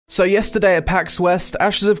So yesterday at PAX West,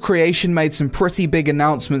 Ashes of Creation made some pretty big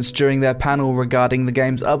announcements during their panel regarding the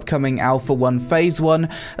game's upcoming Alpha 1 Phase 1,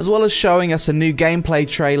 as well as showing us a new gameplay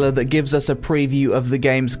trailer that gives us a preview of the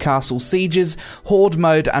game's castle sieges, horde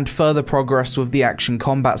mode, and further progress with the action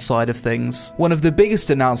combat side of things. One of the biggest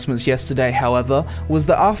announcements yesterday, however, was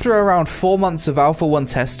that after around 4 months of Alpha 1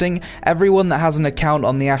 testing, everyone that has an account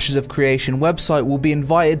on the Ashes of Creation website will be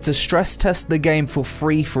invited to stress test the game for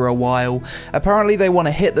free for a while. Apparently they want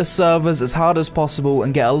to hit the servers as hard as possible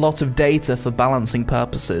and get a lot of data for balancing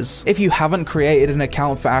purposes. If you haven't created an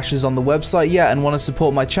account for Ashes on the website yet and want to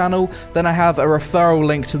support my channel, then I have a referral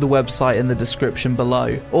link to the website in the description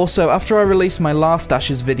below. Also, after I released my last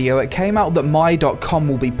Ashes video, it came out that my.com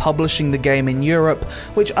will be publishing the game in Europe,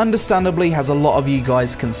 which understandably has a lot of you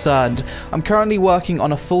guys concerned. I'm currently working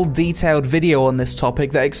on a full detailed video on this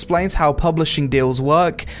topic that explains how publishing deals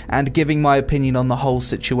work and giving my opinion on the whole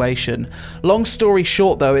situation. Long story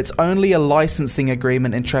short though, it's only a licensing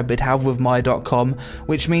agreement Intrepid have with my.com,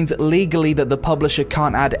 which means legally that the publisher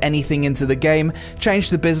can't add anything into the game, change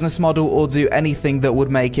the business model, or do anything that would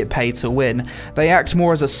make it pay to win. They act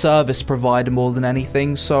more as a service provider more than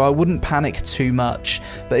anything, so I wouldn't panic too much.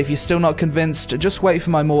 But if you're still not convinced, just wait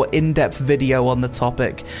for my more in-depth video on the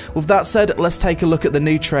topic. With that said, let's take a look at the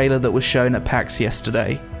new trailer that was shown at PAX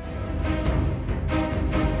yesterday.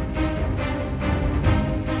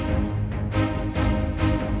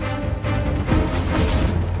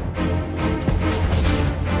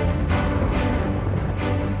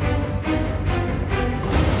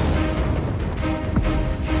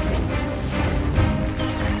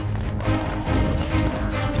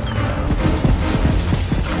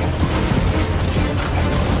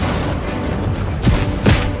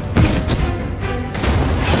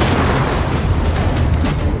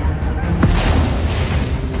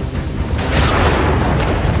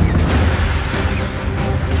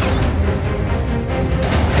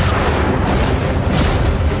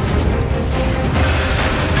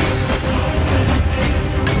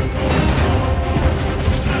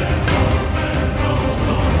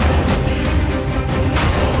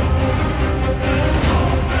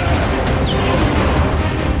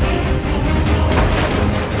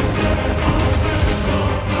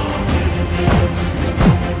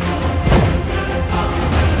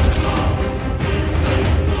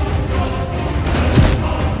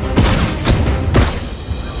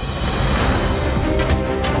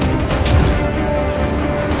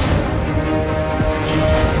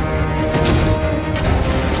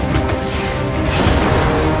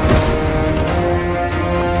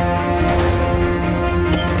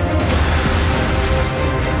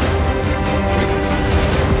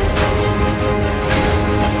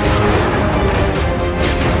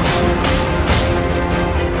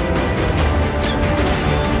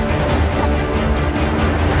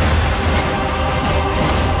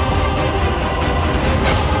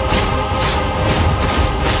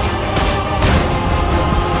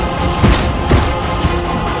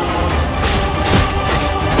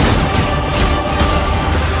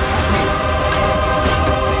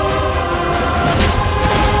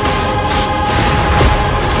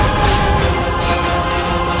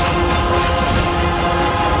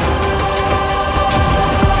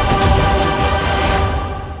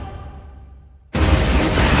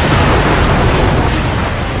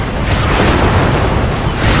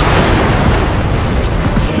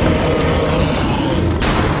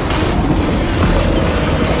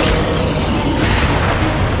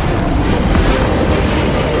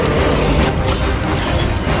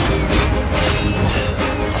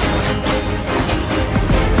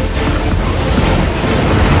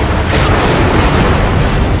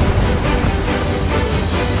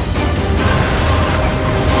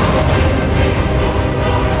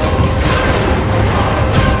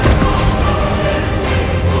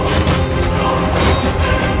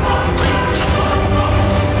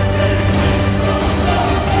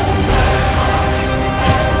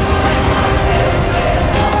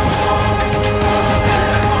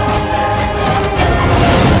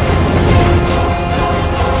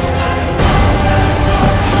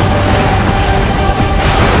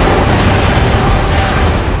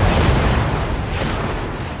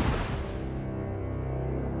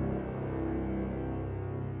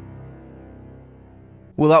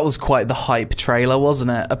 Well, that was quite the hype trailer,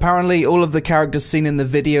 wasn't it? Apparently, all of the characters seen in the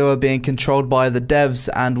video are being controlled by the devs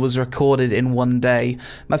and was recorded in one day.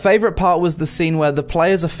 My favourite part was the scene where the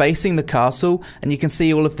players are facing the castle and you can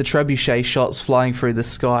see all of the trebuchet shots flying through the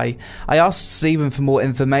sky. I asked Steven for more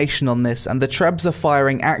information on this, and the trebs are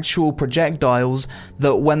firing actual projectiles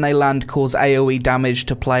that, when they land, cause AoE damage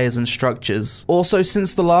to players and structures. Also,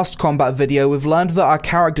 since the last combat video, we've learned that our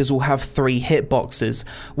characters will have 3 hitboxes.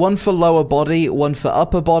 One for lower body, one for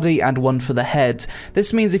upper body, and one for the head.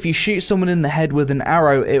 This means if you shoot someone in the head with an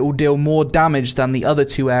arrow, it will deal more damage than the other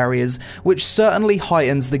 2 areas, which certainly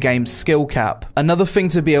heightens the game's skill cap. Another thing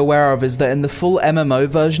to be aware of is that in the full MMO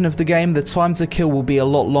version of the game, the time to kill will be a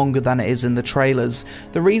lot longer than it is in the trailers.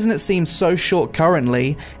 The reason it seems so short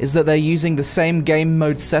currently is that they're using the same game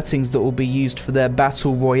mode settings that will be used for their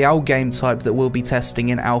Battle Royale game type that we'll be testing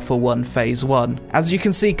in Alpha 1 Phase 1. As you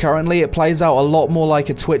can see currently, it plays out a lot more like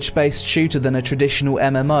a Twitch-based shooter than a traditional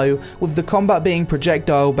MMO, with the combat being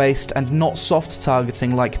projectile-based and not soft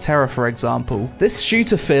targeting like Terra, for example. This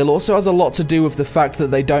shooter feel also has a lot to do with the fact that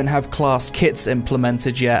they don't have class kits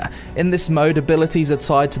implemented yet. In this mode, abilities are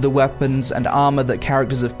tied to the weapons and armor that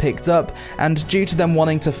characters have picked up, and due to them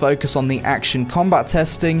wanting to focus on the action combat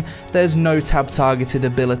testing, there's no tab-targeted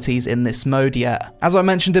abilities in this mode yet. As I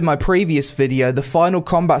mentioned in my previous video, the final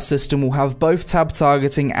combat system will have both tab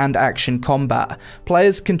targeting and action combat.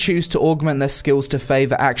 Players can choose to augment their skills to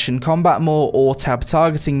favour action combat more or tab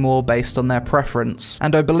targeting more based on their preference.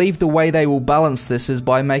 And I believe the way they will balance this is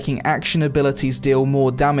by making action abilities deal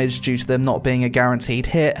more damage due to them not being a guaranteed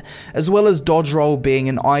hit, as well as dodge roll being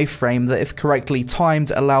an iframe that, if correctly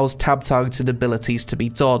timed, allows tab targeted abilities to be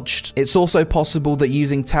dodged. It's also possible that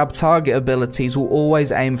using tab target abilities will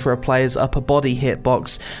always aim for a player's upper body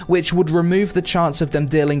hitbox, which would remove the chance of them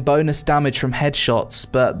dealing bonus damage from headshots,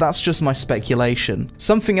 but that's just my speculation.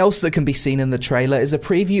 Something else that can be seen in the trailer is a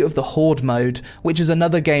preview of the Horde mode, which is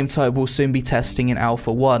another game type we'll soon be testing in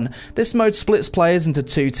Alpha 1. This mode splits players into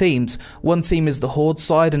 2 teams. One team is the Horde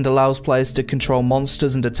side and allows players to control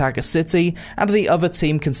monsters and attack a city, and the other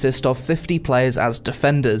team consists of 50 players as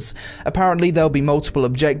defenders. Apparently there'll be multiple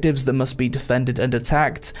objectives that must be defended and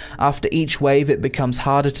attacked. After each wave it becomes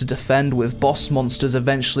harder to defend, with boss monsters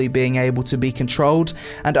eventually being able to be controlled,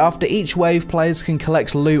 and after each wave players can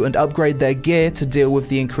collect loot and upgrade their gear to deal with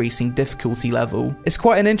the increasing difficulty level. It's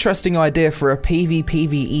quite an interesting idea for a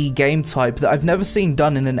PvPvE game type that I've never seen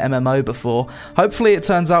done in an MMO before. Hopefully it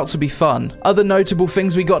turns out to be fun. Other notable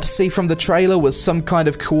things we got to see from the trailer was some kind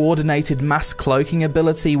of coordinated mass cloaking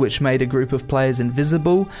ability which made a group of players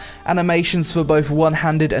invisible, animations for both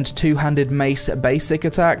one-handed and two-handed mace basic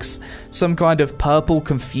attacks, some kind of purple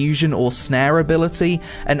confusion or snare ability,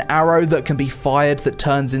 an arrow that can be fired that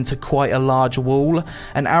turns into quite a large wall,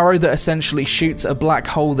 an arrow that essentially shoots a black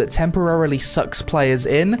hole that temporarily sucks players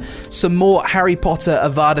in, some more Harry Potter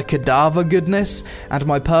Avada Kedavra goodness, and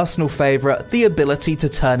my personal favourite, the ability to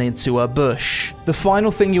turn into a bush. The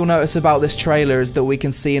final thing you'll notice about this trailer is that we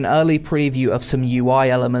can see an early preview of some UI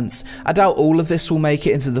elements. I doubt all of this will make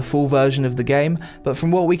it into the full version of the game, but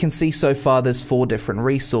from what we can see so far there's 4 different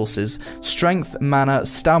resources: strength, mana,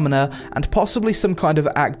 stamina, and possibly some kind of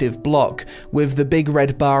active block, with the big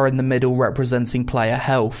red bar in the middle representing player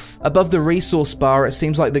health. Above the resource bar, it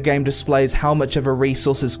seems like the game displays how much of a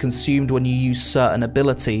resource is consumed when you use certain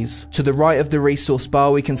abilities. To the right of the resource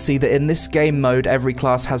bar we can see that in this game mode every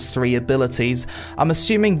class has 3 abilities. I'm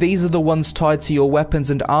assuming these are the ones tied to your weapons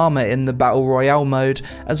and armor in the Battle Royale mode,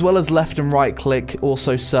 as well as left and right click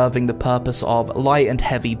also serving the purpose of light and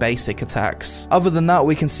heavy basic attacks. Other than that,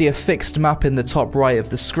 we can see a fixed map in the top right of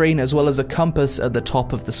the screen, as well as a compass at the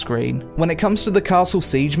top of the screen. When it comes to the Castle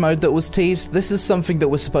Siege mode that was teased, this is something that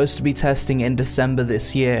we're supposed to be testing in December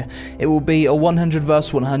this year. It will be a 100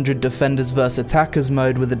 vs 100 defenders vs attackers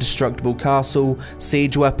mode with a destructible castle,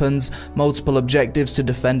 siege weapons, multiple objectives to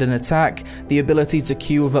defend and attack, the ability to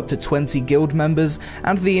queue with up to 20 guild members,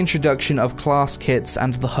 and the introduction of class kits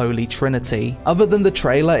and the Holy Trinity. Other than the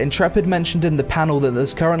trailer, Intrepid mentioned in the panel that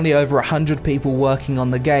there's currently over 100 people working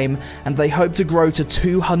on the game, and they hope to grow to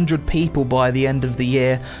 200 people by the end of the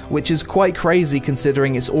year, which is quite crazy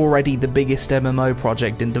considering it's already the biggest MMO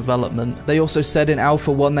project in development. They also said in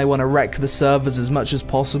Alpha 1 they want to wreck the servers as much as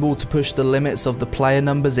possible to push the limits of the player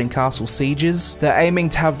numbers in castle sieges. They're aiming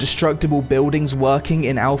to have destructible buildings working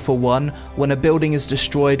in Alpha 1 when when a building is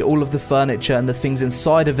destroyed, all of the furniture and the things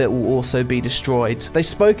inside of it will also be destroyed. They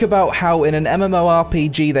spoke about how in an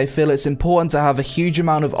MMORPG they feel it's important to have a huge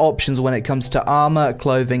amount of options when it comes to armor,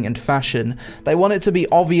 clothing and fashion. They want it to be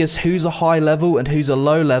obvious who's a high level and who's a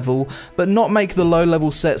low level, but not make the low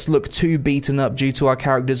level sets look too beaten up due to our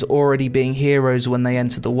characters already being heroes when they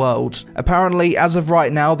enter the world. Apparently, as of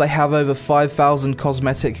right now, they have over 5,000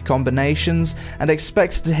 cosmetic combinations and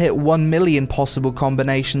expect to hit 1 million possible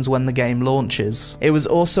combinations when the game launches. It was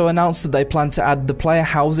also announced that they plan to add the player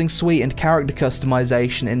housing suite and character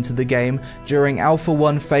customization into the game during Alpha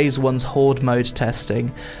 1 Phase 1's Horde mode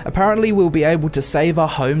testing. Apparently, we'll be able to save our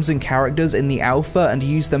homes and characters in the alpha and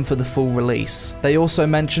use them for the full release. They also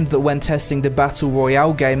mentioned that when testing the Battle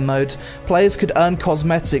Royale game mode, players could earn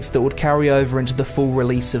cosmetics that would carry over into the full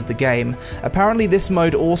release of the game. Apparently, this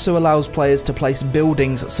mode also allows players to place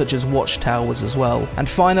buildings such as watchtowers as well. And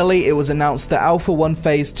finally, it was announced that Alpha 1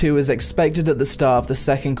 Phase 2 is expected at the start of the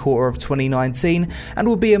second quarter of 2019 and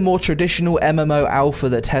will be a more traditional MMO alpha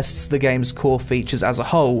that tests the game's core features as a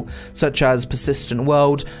whole, such as persistent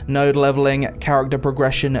world, node leveling, character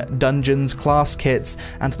progression, dungeons, class kits,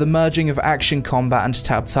 and the merging of action combat and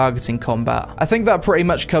tab targeting combat. I think that pretty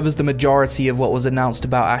much covers the majority of what was announced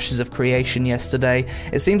about Ashes of Creation yesterday.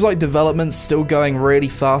 It seems like development's still going really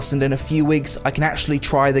fast, and in a few weeks I can actually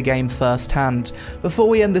try the game firsthand. Before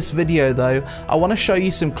we end this video though, I want to show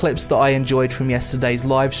you some clips that I enjoyed from yesterday's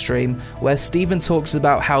live stream, where Steven talks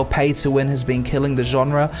about how pay to win has been killing the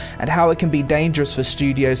genre and how it can be dangerous for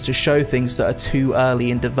studios to show things that are too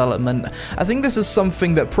early in development. I think this is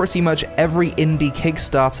something that pretty much every indie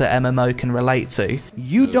Kickstarter MMO can relate to.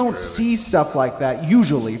 You don't see stuff like that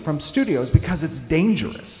usually from studios because it's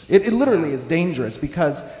dangerous. It literally is dangerous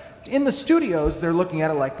because in the studios, they're looking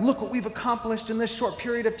at it like, look what we've accomplished in this short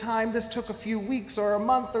period of time. This took a few weeks or a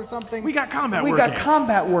month or something. We got combat working. We got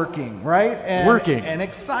combat working, right? And, working. And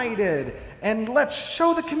excited. And let's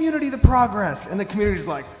show the community the progress. And the community's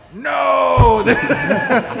like, no,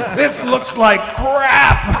 this looks like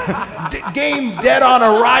crap. Game dead on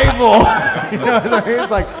arrival. You know,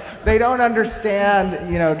 it's like, they don't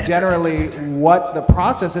understand, you know, generally what the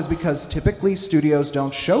process is because typically studios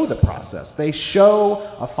don't show the process. They show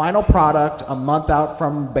a final product a month out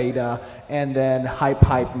from beta and then hype,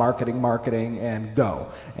 marketing, and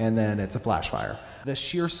go. And then it's a flash fire. The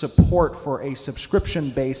sheer support for a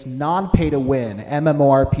subscription-based, non-pay-to-win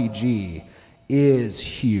MMORPG is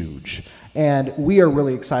huge. And we are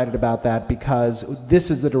really excited about that because this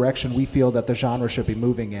is the direction we feel that the genre should be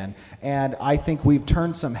moving in. And I think we've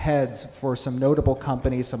turned some heads for some notable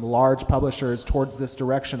companies, some large publishers towards this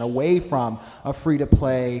direction, away from a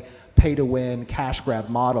free-to-play, pay-to-win, cash grab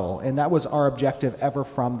model. And that was our objective ever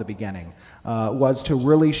from the beginning, was to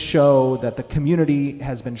really show that the community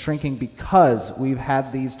has been shrinking because we've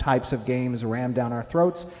had these types of games rammed down our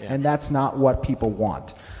throats, and that's not what people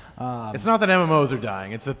want. It's not that MMOs are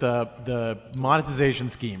dying, it's that the monetization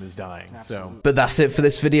scheme is dying. Absolutely. So. But that's it for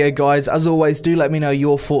this video, guys. As always, do let me know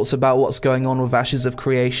your thoughts about what's going on with Ashes of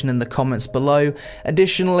Creation in the comments below.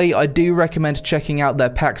 Additionally, I do recommend checking out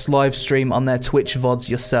their PAX live stream on their Twitch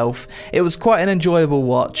VODs yourself. It was quite an enjoyable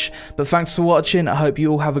watch. But thanks for watching, I hope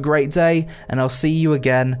you all have a great day, and I'll see you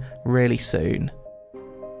again really soon.